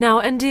Now,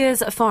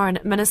 India's Foreign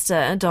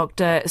Minister,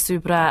 Dr.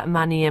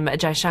 Subrahmanyam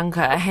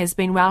Jaishankar, has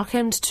been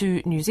welcomed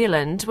to New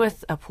Zealand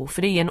with a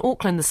pōwhiri in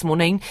Auckland this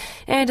morning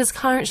and is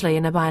currently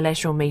in a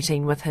bilateral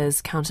meeting with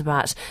his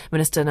counterpart,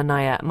 Minister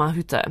Nanaia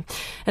Mahuta.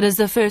 It is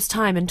the first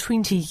time in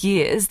 20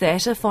 years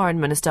that a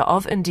Foreign Minister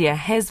of India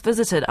has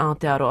visited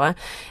Aotearoa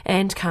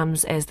and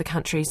comes as the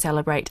country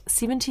celebrate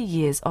 70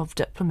 years of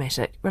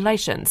diplomatic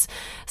relations.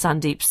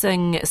 Sandeep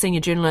Singh, senior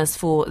journalist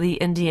for The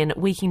Indian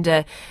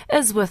Weekender,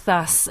 is with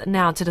us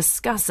now to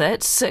discuss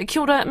it.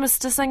 Kia ora,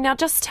 Mr. Singh. Now,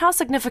 just how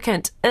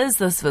significant is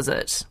this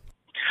visit?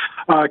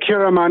 Kia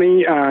ora,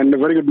 Mani, and a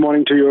very good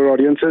morning to your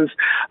audiences.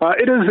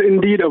 It is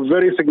indeed a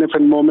very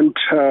significant moment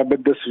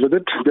with this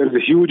visit. There is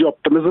a huge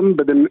optimism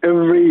within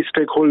every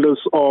stakeholders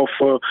of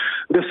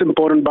this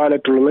important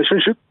bilateral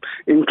relationship,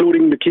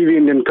 including the Kiwi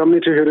Indian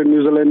community here in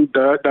New Zealand,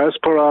 the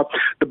diaspora,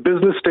 the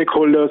business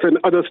stakeholders, and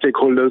other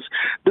stakeholders.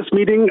 This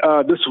meeting,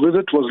 this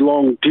visit was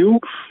long due,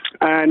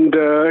 and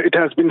it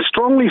has been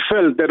strongly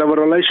felt that our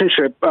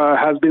relationship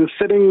has been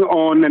sitting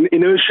on an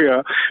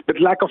inertia with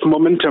lack of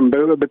momentum,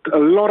 with a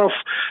lot of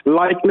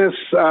likeness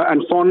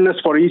and fondness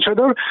for each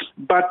other,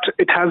 but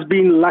it has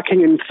been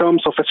lacking in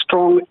terms of a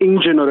strong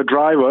engine or a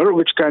driver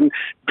which can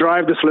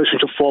drive this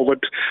relationship forward.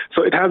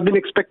 So it has been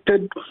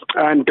expected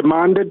and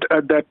demanded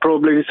that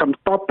probably some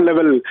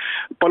top-level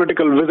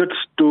political visits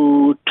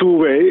to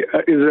two-way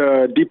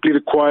is deeply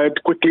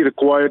required, quickly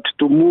required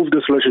to move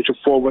this relationship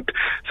forward.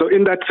 So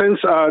in that sense,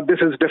 this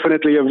is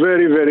definitely a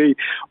very, very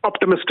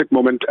optimistic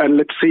moment, and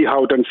let's see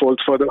how it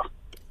unfolds further.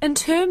 In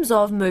terms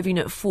of moving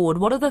it forward,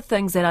 what are the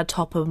things that are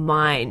top of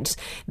mind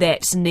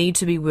that need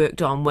to be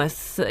worked on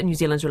with New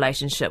Zealand's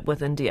relationship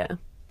with India?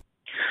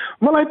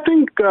 Well, I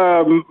think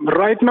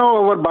right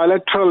now our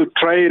bilateral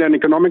trade and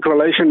economic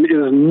relation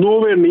is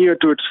nowhere near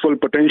to its full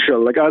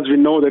potential. Like, as we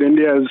know that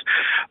India is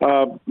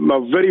a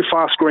very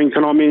fast-growing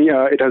economy.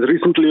 It has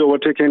recently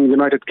overtaken the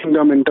United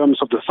Kingdom in terms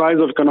of the size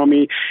of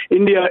economy.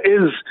 India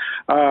is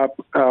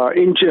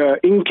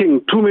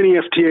inking too many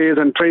FTAs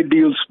and trade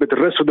deals with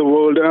the rest of the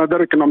world and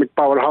other economic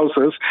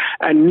powerhouses,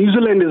 and New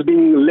Zealand is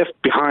being left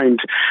behind.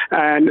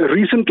 And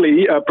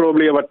recently,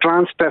 probably our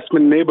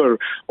trans-Tasman neighbor,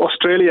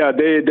 Australia,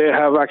 they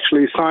have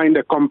actually signed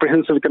a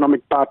comprehensive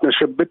economic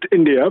partnership with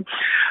India,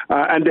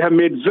 and they have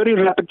made very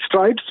rapid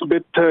strides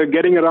with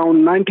getting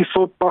around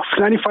 95%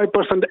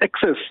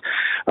 access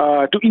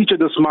to each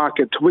other's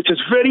market, which is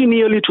very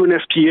nearly to an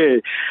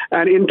FTA.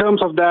 And in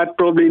terms of that,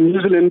 probably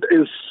New Zealand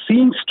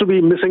seems to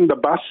be missing the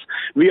bus.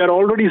 We are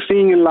already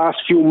seeing in the last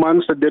few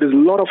months that there is a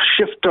lot of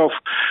shift of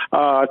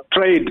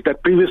trade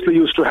that previously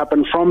used to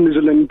happen from New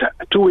Zealand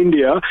to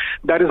India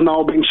that is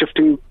now being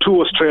shifting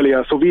to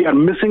Australia. So we are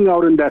missing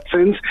out in that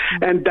sense,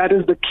 and that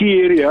is the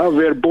key area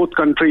where both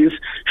countries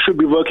should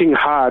be working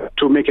hard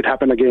to make it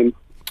happen again.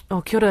 Oh,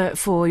 kia ora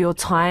for your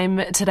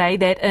time today.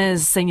 That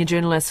is senior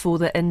journalist for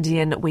The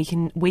Indian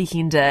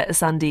Weekender,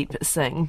 Sandeep Singh.